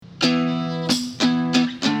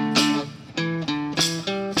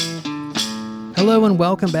Hello and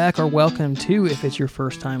welcome back, or welcome to, if it's your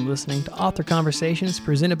first time listening, to Author Conversations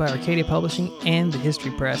presented by Arcadia Publishing and the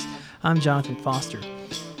History Press. I'm Jonathan Foster.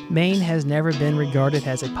 Maine has never been regarded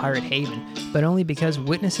as a pirate haven, but only because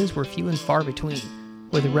witnesses were few and far between.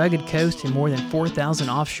 With a rugged coast and more than 4,000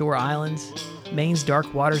 offshore islands, Maine's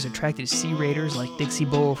dark waters attracted sea raiders like Dixie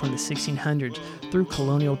Bull from the 1600s through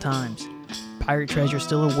colonial times. Pirate treasure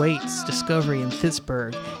still awaits discovery in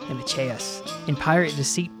Pittsburgh and Machias, and pirate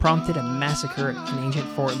deceit prompted a massacre in ancient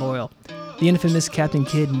Fort Loyal. The infamous Captain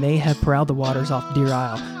Kidd may have prowled the waters off Deer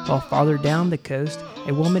Isle, while farther down the coast,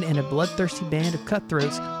 a woman and a bloodthirsty band of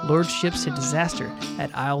cutthroats lured ships to disaster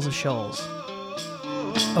at Isles of Shoals.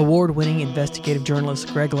 Award-winning investigative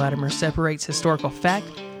journalist Greg Latimer separates historical fact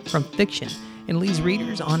from fiction and leads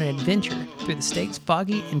readers on an adventure through the state's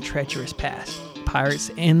foggy and treacherous past.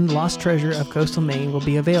 Pirates and Lost Treasure of Coastal Maine will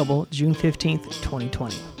be available June 15th,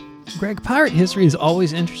 2020. Greg, pirate history has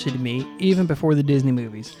always interested me, even before the Disney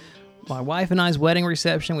movies. My wife and I's wedding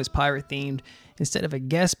reception was pirate-themed. Instead of a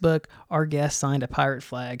guest book, our guest signed a pirate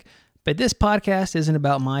flag. But this podcast isn't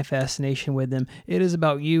about my fascination with them. It is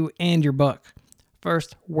about you and your book.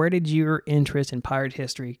 First, where did your interest in pirate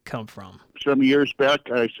history come from? Some years back,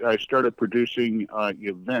 I started producing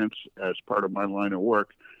events as part of my line of work.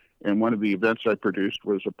 And one of the events I produced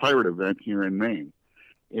was a pirate event here in Maine.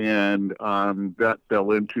 And that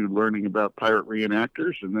fell into learning about pirate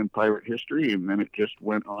reenactors and then pirate history, and then it just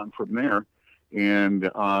went on from there.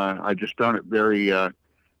 And I just found it very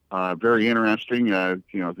interesting.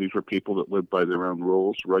 These were people that lived by their own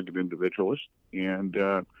rules, rugged individualists. And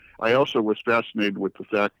I also was fascinated with the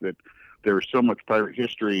fact that there is so much pirate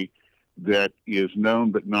history that is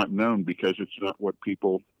known but not known because it's not what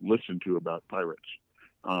people listen to about pirates.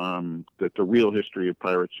 That the real history of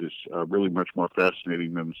pirates is really much more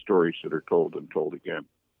fascinating than the stories that are told and told again.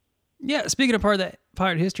 Yeah, speaking of part of that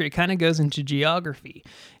pirate history, it kind of goes into geography.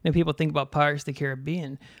 People think about Pirates of the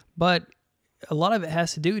Caribbean, but a lot of it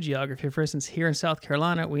has to do with geography. For instance, here in South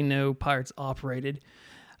Carolina, we know pirates operated.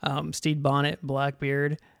 Stede Bonnet,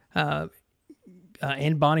 Blackbeard,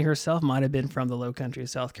 and Bonnie herself might have been from the low country of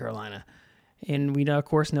South Carolina. And we, of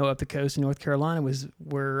course, know up the coast in North Carolina was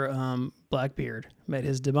where Blackbeard met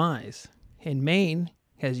his demise. And Maine,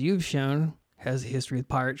 as you've shown, has a history of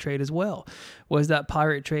pirate trade as well. Was that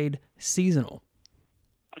pirate trade seasonal?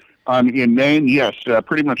 In Maine, yes.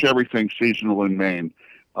 Pretty much everything's seasonal in Maine.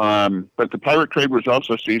 But the pirate trade was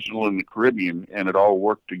also seasonal in the Caribbean, and it all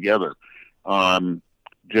worked together.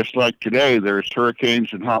 Just like today, there's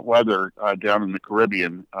hurricanes and hot weather down in the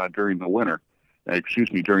Caribbean during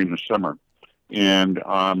the summer. And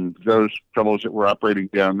those fellows that were operating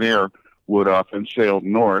down there would often sail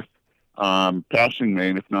north, passing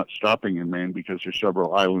Maine, if not stopping in Maine, because there's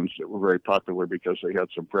several islands that were very popular because they had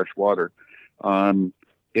some fresh water. And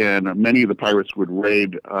many of the pirates would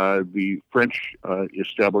raid the French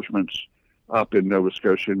establishments up in Nova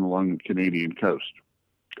Scotia and along the Canadian coast,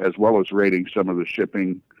 as well as raiding some of the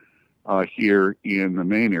shipping here in the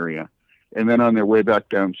Maine area. And then on their way back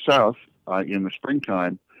down south in the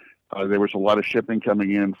springtime, there was a lot of shipping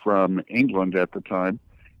coming in from England at the time,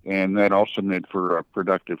 and that also made for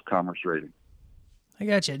productive commerce raiding. I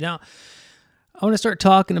got you. Now, I want to start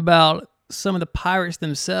talking about some of the pirates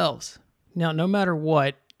themselves. Now, no matter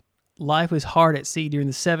what, life was hard at sea during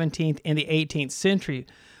the 17th and the 18th century,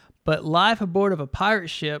 but life aboard of a pirate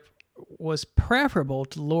ship was preferable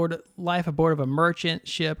to life aboard of a merchant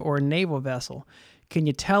ship or a naval vessel. Can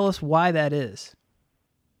you tell us why that is?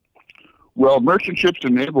 Well, merchant ships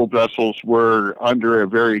and naval vessels were under a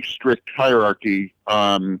very strict hierarchy.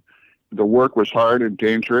 The work was hard and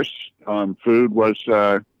dangerous. Food was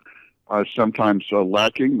sometimes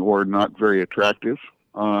lacking or not very attractive.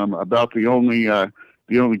 About the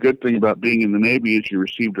only good thing about being in the Navy is you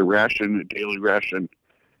received a daily ration,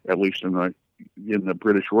 at least in the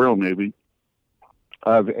British Royal Navy,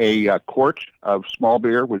 of a quart of small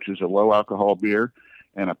beer, which is a low alcohol beer,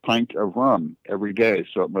 and a pint of rum every day.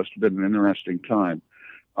 So it must have been an interesting time.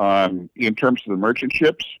 In terms of the merchant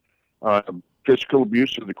ships, physical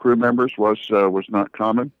abuse of the crew members was not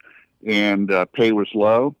common, and pay was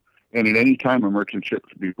low. And at any time, a merchant ship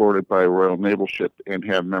could be boarded by a Royal Naval ship and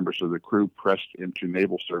have members of the crew pressed into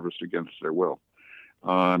naval service against their will.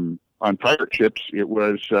 On pirate ships, it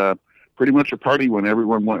was pretty much a party whenever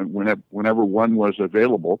one was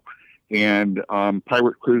available. And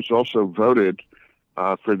pirate crews also voted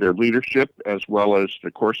for their leadership, as well as the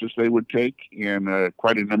courses they would take, and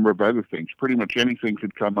quite a number of other things. Pretty much anything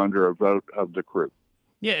could come under a vote of the crew.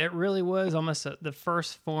 Yeah, it really was almost the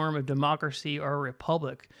first form of democracy or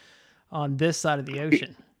republic on this side of the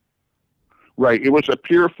ocean. Right. It was a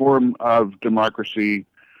pure form of democracy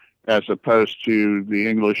as opposed to the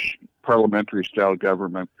English parliamentary style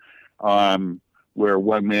government, where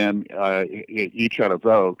one man each had a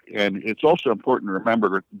vote. And it's also important to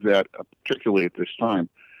remember that, particularly at this time,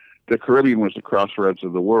 the Caribbean was the crossroads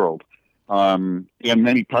of the world. And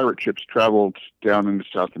many pirate ships traveled down into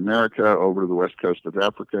South America, over to the west coast of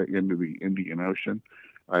Africa, into the Indian Ocean,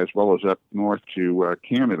 as well as up north to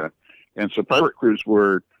Canada. And so pirate crews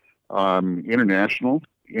were international,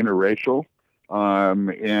 interracial,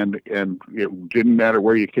 and it didn't matter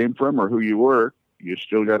where you came from or who you were, you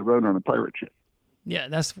still got a vote on a pirate ship. Yeah,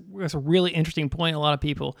 that's a really interesting point. A lot of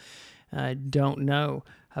people don't know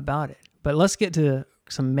about it. But let's get to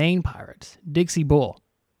some Maine pirates. Dixie Bull,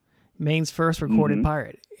 Maine's first recorded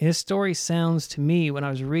pirate. His story sounds to me, when I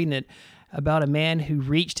was reading it, about a man who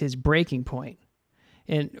reached his breaking point.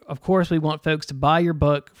 And of course, we want folks to buy your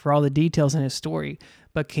book for all the details in his story.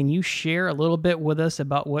 But can you share a little bit with us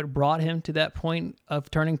about what brought him to that point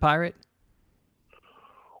of turning pirate?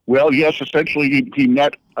 Well, yes, essentially he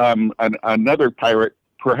met another pirate,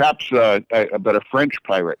 perhaps but a French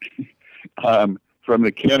pirate from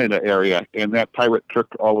the Canada area, and that pirate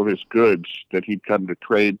took all of his goods that he'd come to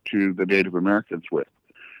trade to the Native Americans with.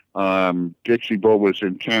 Dixie Bull was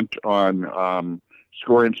intent on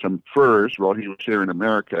scoring some furs while he was here in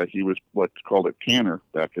America. He was what's called a tanner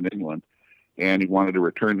back in England, and he wanted to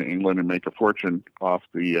return to England and make a fortune off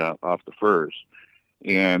the furs.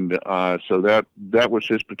 And so that was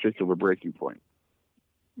his particular breaking point.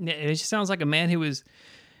 Yeah, it just sounds like a man he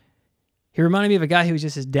reminded me of a guy who was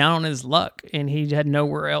just as down on his luck, and he had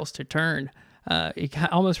nowhere else to turn. It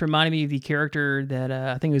almost reminded me of the character that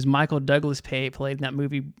I think it was Michael Douglas played in that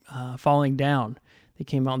movie Falling Down that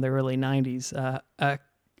came out in the early 90s. I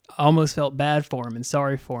almost felt bad for him and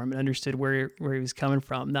sorry for him and understood where he was coming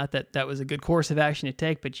from. Not that that was a good course of action to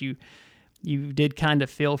take, but you did kind of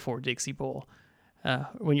feel for Dixie Bull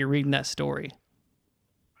when you're reading that story.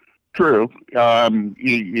 True.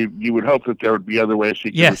 You would hope that there would be other ways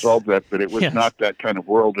he could resolve that, but it was not that kind of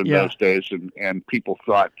world in those days, and people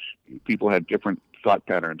had different thought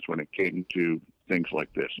patterns when it came to things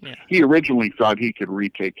like this. Yeah. He originally thought he could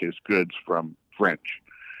retake his goods from French,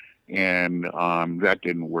 and that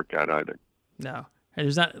didn't work out either. No.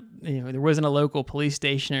 There's not, there wasn't a local police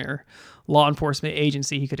station or law enforcement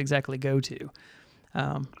agency he could exactly go to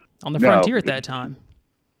on the frontier at that time.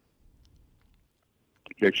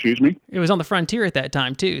 Excuse me? It was on the frontier at that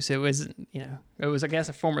time too, so it was I guess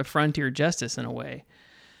a form of frontier justice in a way.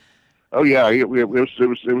 Oh yeah, it was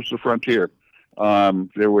the frontier.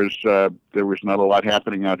 There was not a lot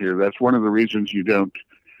happening out here. That's one of the reasons you don't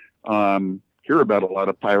hear about a lot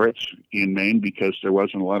of pirates in Maine, because there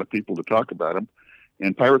wasn't a lot of people to talk about them.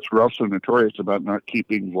 And pirates were also notorious about not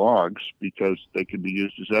keeping logs because they could be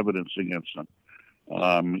used as evidence against them.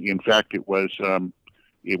 In fact, it was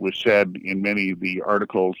said in many of the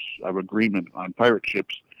articles of agreement on pirate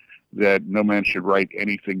ships that no man should write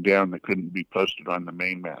anything down that couldn't be posted on the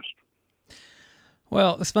mainmast.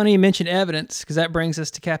 Well, it's funny you mentioned evidence, because that brings us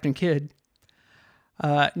to Captain Kidd.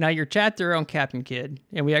 Now, your chapter on Captain Kidd,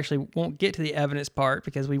 and we actually won't get to the evidence part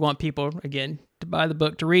because we want people, again, to buy the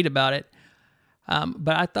book to read about it.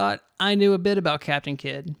 But I thought I knew a bit about Captain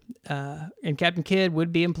Kidd. And Captain Kidd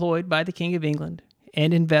would be employed by the King of England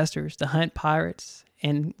and investors to hunt pirates.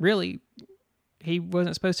 And really, he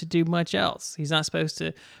wasn't supposed to do much else. He's not supposed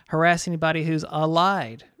to harass anybody who's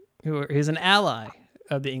allied, who is an ally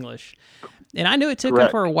of the English. And I knew it took him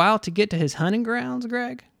for a while to get to his hunting grounds,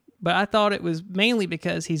 Greg, but I thought it was mainly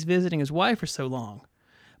because he's visiting his wife for so long.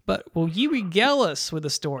 But will you regale us with the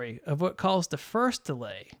story of what caused the first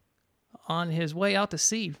delay on his way out to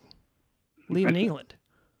sea, leaving England?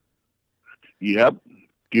 Yep.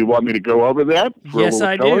 Do you want me to go over that? Yes,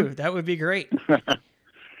 I do. That would be great.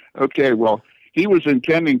 Okay, well, he was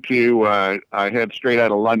intending to head straight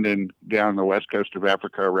out of London down the west coast of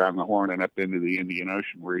Africa, around the Horn, and up into the Indian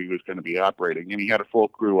Ocean, where he was going to be operating. And he had a full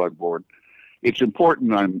crew on board. It's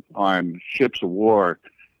important on ships of war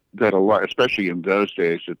that especially in those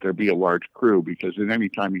days, that there be a large crew, because at any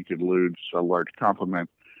time you could lose a large complement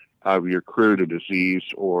of your crew to disease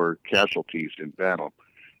or casualties in battle.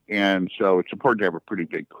 And so it's important to have a pretty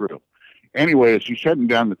big crew. Anyway, as he's heading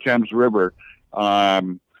down the Thames River,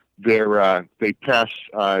 they pass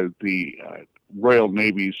the Royal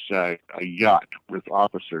Navy's a yacht with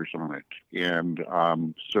officers on it, and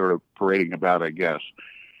sort of parading about, I guess.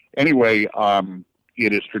 Anyway,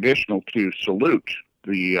 it is traditional to salute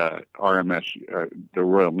the RMS, the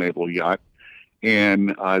Royal Naval Yacht,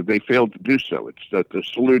 and they failed to do so. It's that the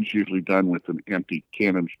salute's usually done with an empty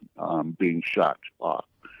cannon being shot off.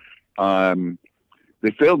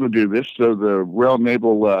 they failed to do this, so the Royal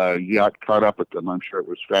Naval yacht caught up with them. I'm sure it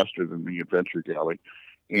was faster than the Adventure Galley,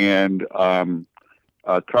 and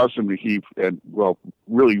caused them to heave, and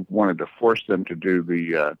really wanted to force them to do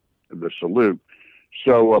the salute.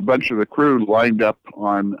 So a bunch of the crew lined up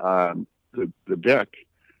on the deck,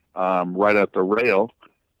 right at the rail,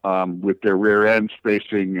 with their rear ends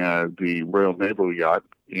facing the Royal Naval yacht,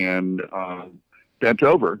 and bent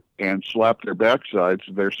over and slapped their backsides.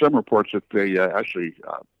 There's some reports that they actually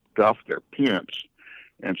doffed their pants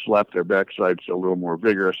and slapped their backsides a little more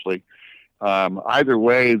vigorously. Either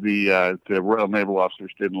way, the Royal Naval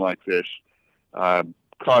officers didn't like this,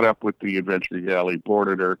 caught up with the Adventure Galley,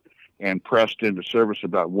 boarded her, and pressed into service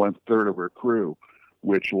about 1/3 of her crew,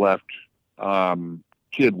 which left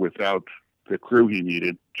Kidd without the crew he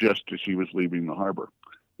needed just as he was leaving the harbor,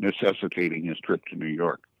 necessitating his trip to New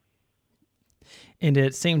York. And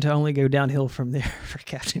it seemed to only go downhill from there for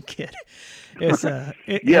Captain Kidd. It's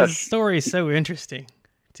Yes. His story is so interesting,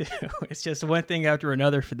 too. It's just one thing after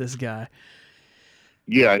another for this guy.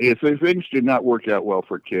 Yeah, things did not work out well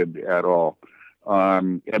for Kidd at all.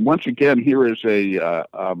 And once again, here is a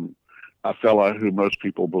fella who most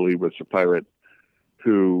people believe was a pirate,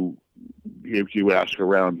 who, if you ask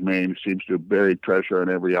around Maine, seems to have buried treasure on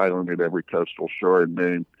every island and every coastal shore in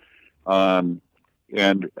Maine. And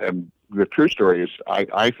the true story is,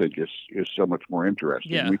 I think, is so much more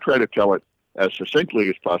interesting. Yeah. We try to tell it as succinctly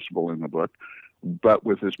as possible in the book, but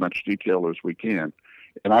with as much detail as we can.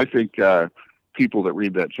 And I think people that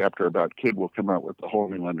read that chapter about Kidd will come out with a whole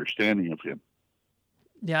new understanding of him.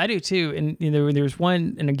 Yeah, I do too. And there's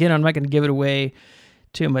one, and again, I'm not going to give it away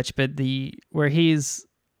too much, but where he's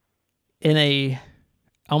in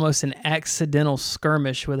almost an accidental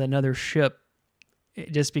skirmish with another ship,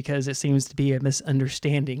 just because it seems to be a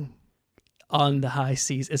misunderstanding on the high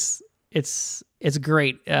seas. It's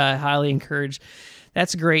great. Highly encouraged.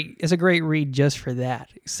 That's great. It's a great read just for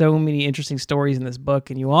that. So many interesting stories in this book.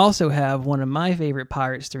 And you also have one of my favorite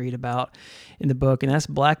pirates to read about in the book, and that's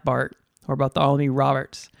Black Bart, or Bartholomew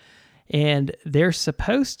Roberts. And there's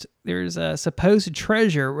a supposed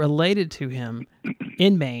treasure related to him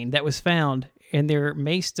in Maine that was found, and there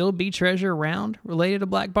may still be treasure around related to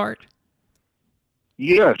Black Bart.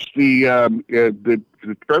 Yes, the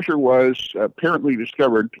treasure was apparently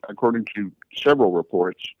discovered, according to several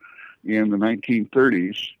reports, in the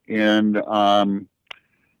 1930s, and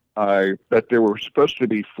but there were supposed to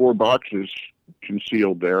be 4 boxes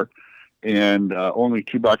concealed there, and only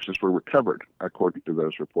 2 boxes were recovered, according to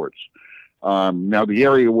those reports. Now, the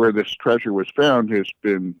area where this treasure was found has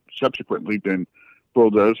subsequently been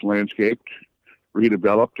bulldozed, landscaped,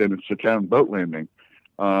 redeveloped, and it's a town boat landing.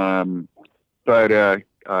 But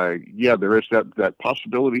yeah, there is that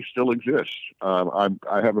possibility still exists. I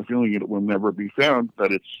have a feeling it will never be found,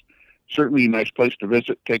 but it's certainly a nice place to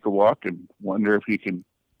visit, take a walk, and wonder if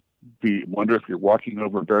you're walking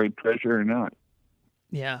over buried treasure or not.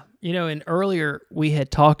 Yeah. And earlier we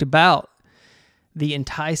had talked about the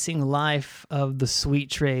enticing life of the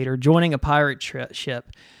sweet trade or joining a pirate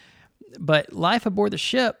ship. But life aboard the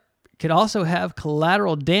ship could also have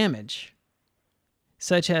collateral damage,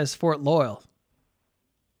 such as Fort Loyal.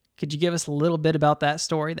 Could you give us a little bit about that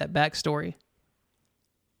story, that backstory?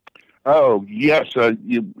 Oh, yes.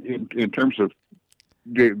 In terms of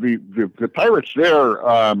the pirates there,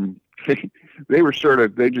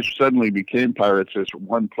 they just suddenly became pirates as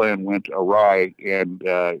one plan went awry, and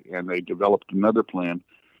they developed another plan.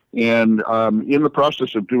 And in the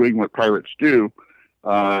process of doing what pirates do,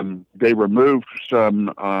 they removed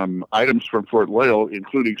some items from Fort Loyal,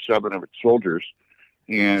 including 7 of its soldiers,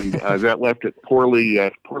 and that left it poorly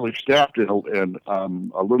staffed and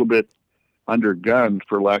a little bit undergunned,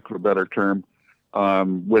 for lack of a better term,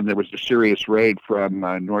 when there was a serious raid from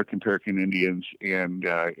North American Indians and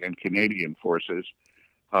Canadian forces,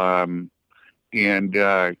 and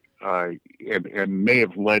may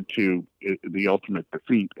have led to the ultimate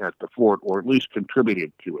defeat at the fort, or at least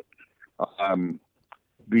contributed to it.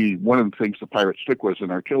 One of the things the pirates took was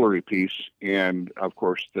an artillery piece, and of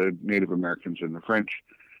course the Native Americans and the French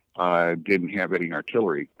didn't have any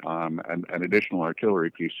artillery. An additional artillery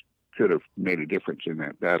piece could have made a difference in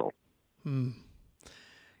that battle. You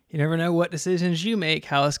never know what decisions you make,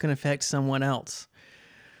 how it's going to affect someone else.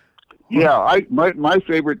 Yeah, my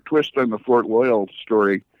favorite twist on the Fort Loyal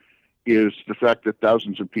story is the fact that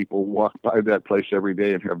thousands of people walk by that place every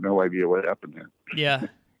day and have no idea what happened there. Yeah.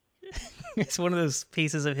 It's one of those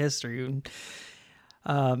pieces of history.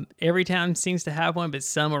 Every town seems to have one, but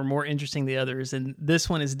some are more interesting than others. And this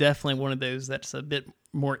one is definitely one of those that's a bit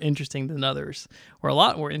more interesting than others, or a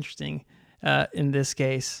lot more interesting in this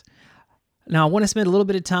case. Now, I want to spend a little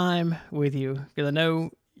bit of time with you because I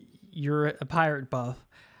know you're a pirate buff.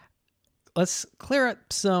 Let's clear up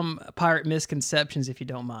some pirate misconceptions, if you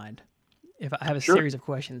don't mind. If I have a Sure. series of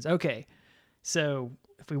questions. Okay. So,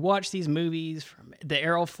 if we watch these movies from the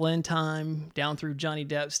Errol Flynn time down through Johnny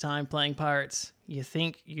Depp's time playing pirates, you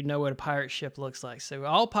think you know what a pirate ship looks like. So,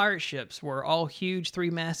 all pirate ships were all huge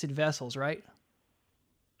three-masted vessels, right?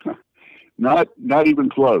 Not even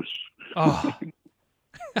close. Oh,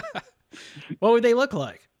 what would they look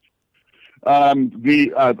like? One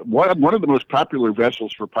of the most popular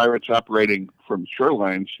vessels for pirates operating from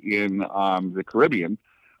shorelines in the Caribbean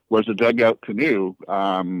was a dugout canoe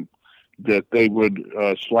that they would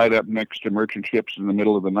slide up next to merchant ships in the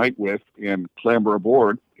middle of the night with and clamber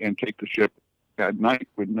aboard and take the ship at night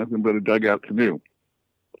with nothing but a dugout canoe.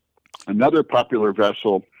 Another popular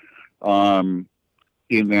vessel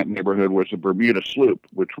in that neighborhood was a Bermuda sloop,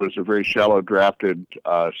 which was a very shallow drafted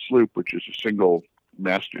sloop, which is a single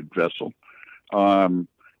masted vessel.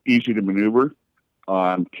 Easy to maneuver,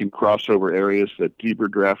 can cross over areas that deeper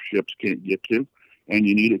draft ships can't get to, and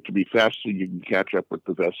you need it to be fast so you can catch up with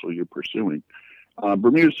the vessel you're pursuing.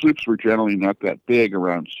 Bermuda sloops were generally not that big,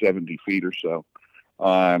 around 70 feet or so.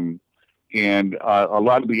 And a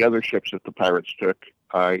lot of the other ships that the pirates took,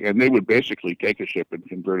 and they would basically take a ship and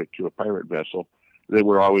convert it to a pirate vessel. They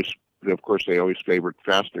were always, of course, they always favored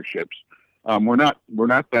faster ships. We're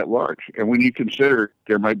not that large, and when you consider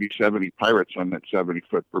there might be 70 pirates on that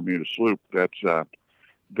 70-foot Bermuda sloop, that's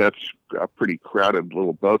a pretty crowded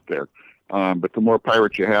little boat there. But the more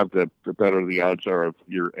pirates you have, the better the odds are of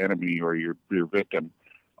your enemy or your victim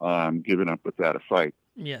giving up without a fight.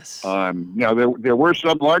 Yes. Now there were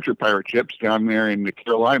some larger pirate ships down there in the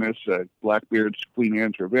Carolinas. Blackbeard's Queen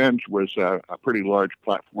Anne's Revenge was a pretty large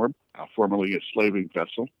platform, formerly a slaving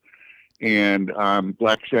vessel. And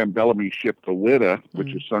Black Sam Bellamy's ship, the Whydah,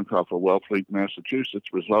 which is sunk off of Wellfleet,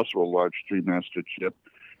 Massachusetts, was also a large three-masted ship.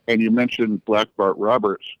 And you mentioned Black Bart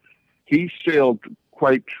Roberts. He sailed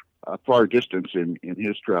quite a far distance in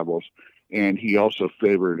his travels, and he also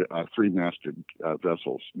favored three-masted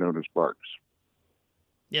vessels known as barks.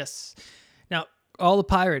 Yes. Now, all the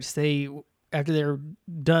pirates, after they're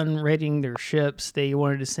done raiding their ships, they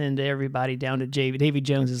wanted to send everybody down to Davy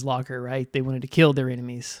Jones's locker, right? They wanted to kill their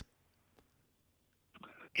enemies.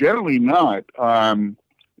 Generally not.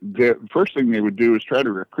 The first thing they would do is try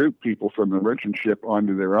to recruit people from the merchant ship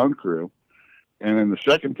onto their own crew. And then the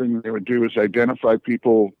second thing they would do is identify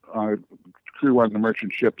people, crew on the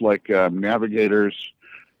merchant ship, like navigators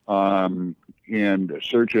and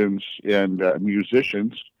surgeons and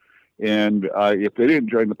musicians. And if they didn't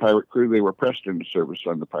join the pirate crew, they were pressed into service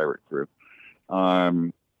on the pirate crew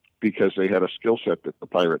because they had a skill set that the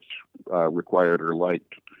pirates required or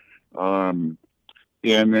liked.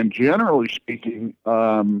 And then generally speaking,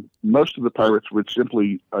 most of the pirates would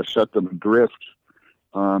simply set them adrift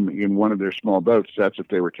in one of their small boats. That's if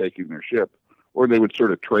they were taking their ship. Or they would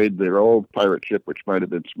sort of trade their old pirate ship, which might have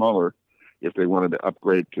been smaller, if they wanted to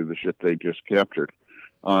upgrade to the ship they just captured.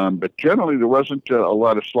 But generally, there wasn't a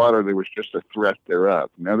lot of slaughter. There was just a threat thereof.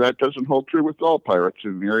 Now, that doesn't hold true with all pirates.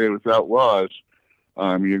 In an area without laws,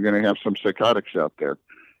 you're going to have some psychotics out there.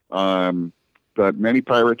 But many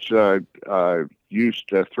pirates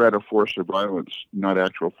used threat or force or violence, not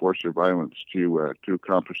actual force or violence, to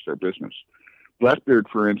accomplish their business. Blackbeard,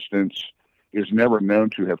 for instance, is never known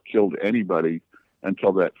to have killed anybody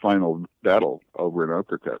until that final battle over in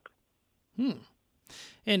Ocracoke.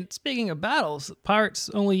 And speaking of battles, pirates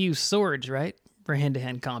only use swords, right, for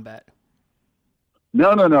hand-to-hand combat?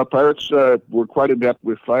 No. Pirates were quite adept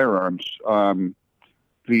with firearms.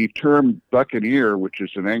 The term buccaneer, which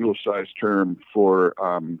is an anglicized term for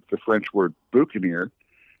the French word boucanier,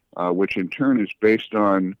 which in turn is based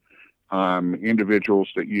on individuals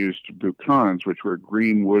that used boucans, which were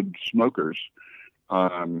green wood smokers,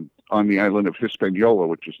 on the island of Hispaniola,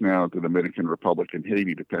 which is now the Dominican Republic and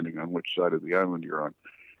Haiti, depending on which side of the island you're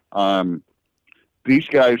on. These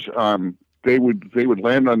guys, they would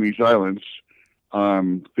land on these islands.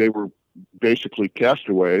 They were basically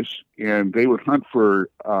castaways, and they would hunt for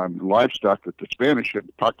livestock that the Spanish had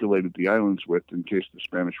populated the islands with in case the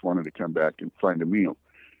Spanish wanted to come back and find a meal.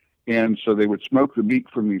 And so they would smoke the meat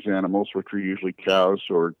from these animals, which were usually cows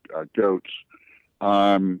or goats,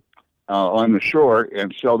 on the shore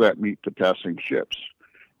and sell that meat to passing ships.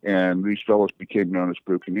 And these fellows became known as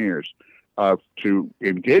buccaneers. To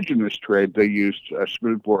engage in this trade, they used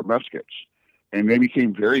smoothbore muskets. And they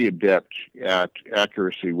became very adept at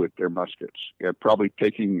accuracy with their muskets, and probably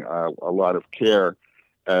taking a lot of care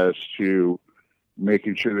as to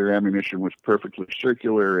making sure their ammunition was perfectly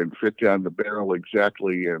circular and fit down the barrel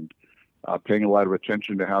exactly, and paying a lot of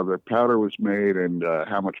attention to how their powder was made and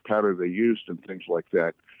how much powder they used and things like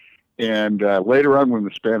that. And later on, when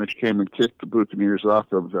the Spanish came and kicked the buccaneers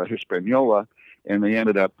off of Hispaniola, and they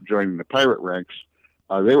ended up joining the pirate ranks,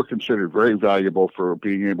 they were considered very valuable for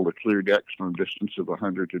being able to clear decks from a distance of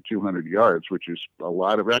 100 to 200 yards, which is a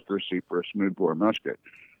lot of accuracy for a smoothbore musket.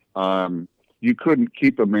 You couldn't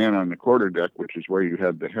keep a man on the quarterdeck, which is where you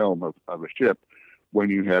had the helm of a ship, when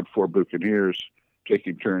you had 4 buccaneers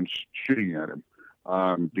taking turns shooting at him,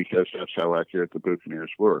 because that's how accurate the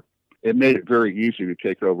buccaneers were. It made it very easy to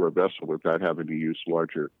take over a vessel without having to use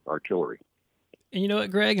larger artillery. And you know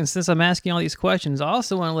what, Greg? And since I'm asking all these questions, I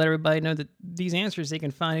also want to let everybody know that these answers they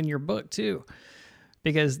can find in your book too,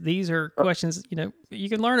 because these are questions you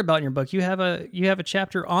can learn about in your book. You have a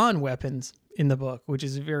chapter on weapons in the book, which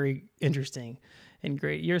is very interesting and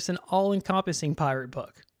great. It's an all-encompassing pirate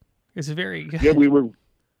book. It's very good. Yeah, we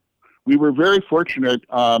were very fortunate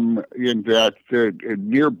in that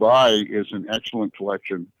nearby is an excellent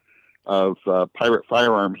collection of pirate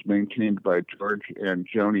firearms maintained by George and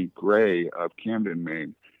Joni Gray of Camden,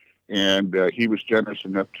 Maine. And he was generous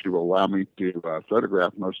enough to allow me to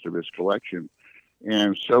photograph most of his collection.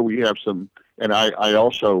 And so we have some, and I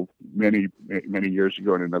also, many years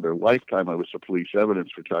ago in another lifetime, I was a police evidence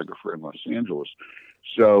photographer in Los Angeles.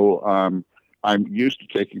 So I'm used to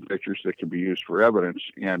taking pictures that can be used for evidence.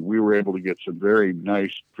 And we were able to get some very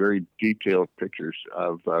nice, very detailed pictures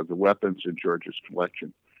of the weapons in George's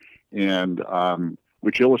collection, and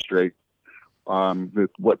which illustrate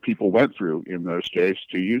what people went through in those days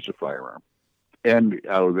to use a firearm. And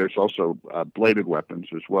there's also bladed weapons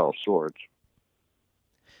as well, swords.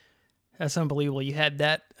 That's unbelievable. You had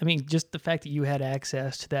that. I mean, just the fact that you had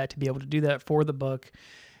access to that to be able to do that for the book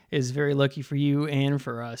is very lucky for you and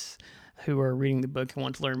for us who are reading the book and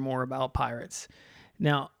want to learn more about pirates.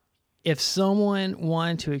 Now, if someone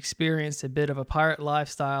wanted to experience a bit of a pirate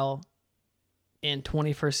lifestyle in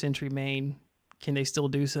 21st century Maine, can they still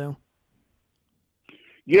do so?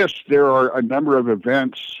 Yes, there are a number of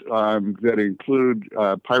events that include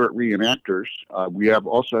pirate reenactors. We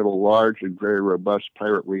also have a large and very robust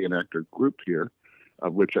pirate reenactor group here,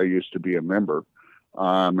 of which I used to be a member.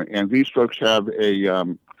 And these folks have a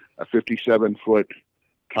 57-foot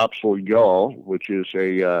topsail yawl, which is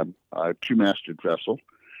a two-masted vessel.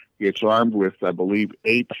 It's armed with, I believe,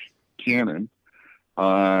 8 cannon.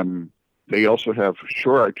 They also have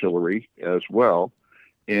shore artillery as well,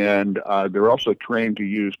 and they're also trained to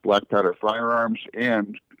use black powder firearms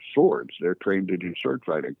and swords. They're trained to do sword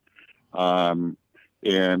fighting, and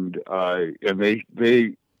they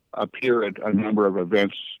appear at a number of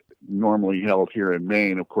events normally held here in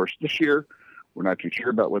Maine. Of course, this year we're not too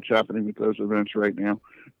sure about what's happening with those events right now,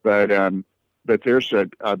 but there's 3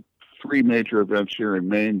 major events here in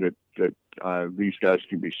Maine that these guys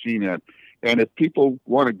can be seen at. And if people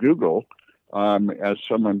want to Google, as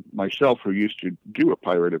someone myself who used to do a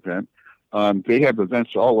pirate event, they have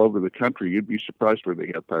events all over the country. You'd be surprised where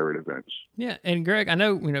they have pirate events. Yeah, and Greg, I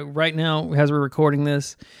know right now as we're recording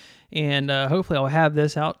this, and hopefully I'll have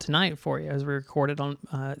this out tonight for you as we record it on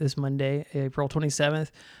this Monday, April 27th.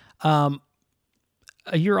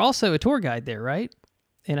 You're also a tour guide there, right?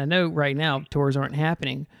 And I know right now tours aren't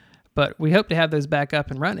happening, but we hope to have those back up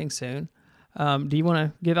and running soon. Do you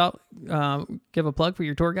want to give a plug for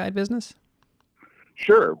your tour guide business?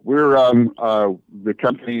 Sure. We're the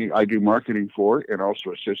company I do marketing for and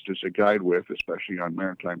also assist as a guide with, especially on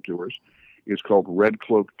maritime tours, is called Red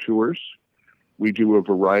Cloak Tours. We do a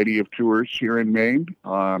variety of tours here in Maine,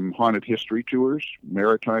 haunted history tours,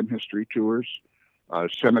 maritime history tours,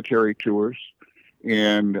 cemetery tours,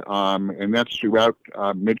 and that's throughout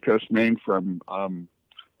mid-coast Maine from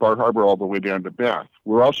Bar Harbor all the way down to Bath.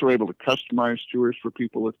 We're also able to customize tours for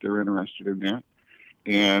people if they're interested in that.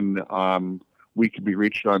 And we can be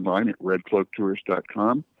reached online at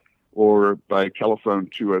redcloaktours.com or by telephone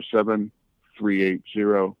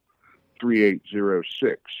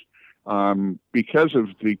 207-380-3806. Because of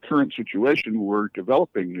the current situation, we're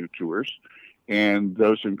developing new tours, and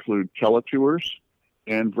those include teletours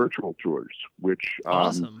and virtual tours, which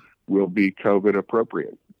awesome. Will be COVID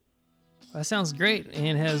appropriate. That sounds great,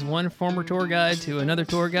 and has one former tour guide to another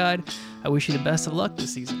tour guide. I wish you the best of luck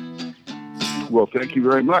this season. Well, thank you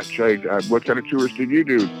very much. What kind of tours did you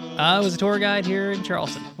do? I was a tour guide here in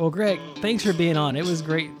Charleston. Well, Greg, thanks for being on. It was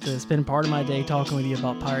great to spend part of my day talking with you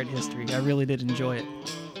about pirate history. I really did enjoy it.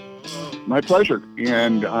 My pleasure.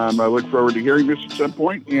 And I look forward to hearing this at some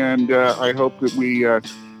point, and I hope that we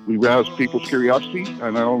we rouse people's curiosity,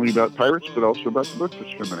 not only about pirates, but also about the book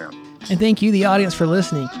that's coming out. And thank you, the audience, for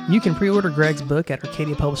listening. You can pre-order Greg's book at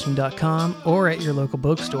ArcadiaPublishing.com or at your local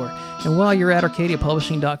bookstore. And while you're at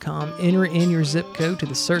ArcadiaPublishing.com, enter in your zip code to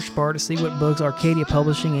the search bar to see what books Arcadia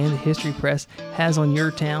Publishing and the History Press has on your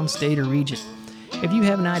town, state, or region. If you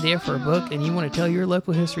have an idea for a book and you want to tell your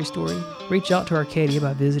local history story, reach out to Arcadia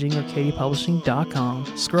by visiting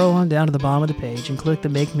ArcadiaPublishing.com, scroll on down to the bottom of the page, and click the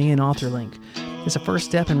Make Me an Author link. It's a first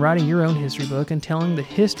step in writing your own history book and telling the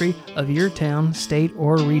history of your town, state,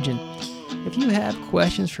 or region. If you have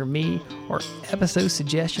questions for me or episode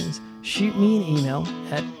suggestions, shoot me an email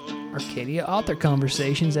at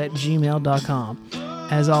arcadiaauthorconversations@gmail.com.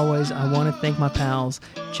 As always, I want to thank my pals,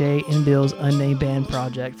 Jay and Bill's Unnamed Band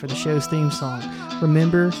Project, for the show's theme song.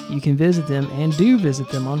 Remember, you can visit them, and do visit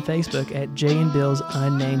them, on Facebook at Jay and Bill's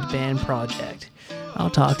Unnamed Band Project. I'll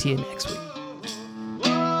talk to you next week.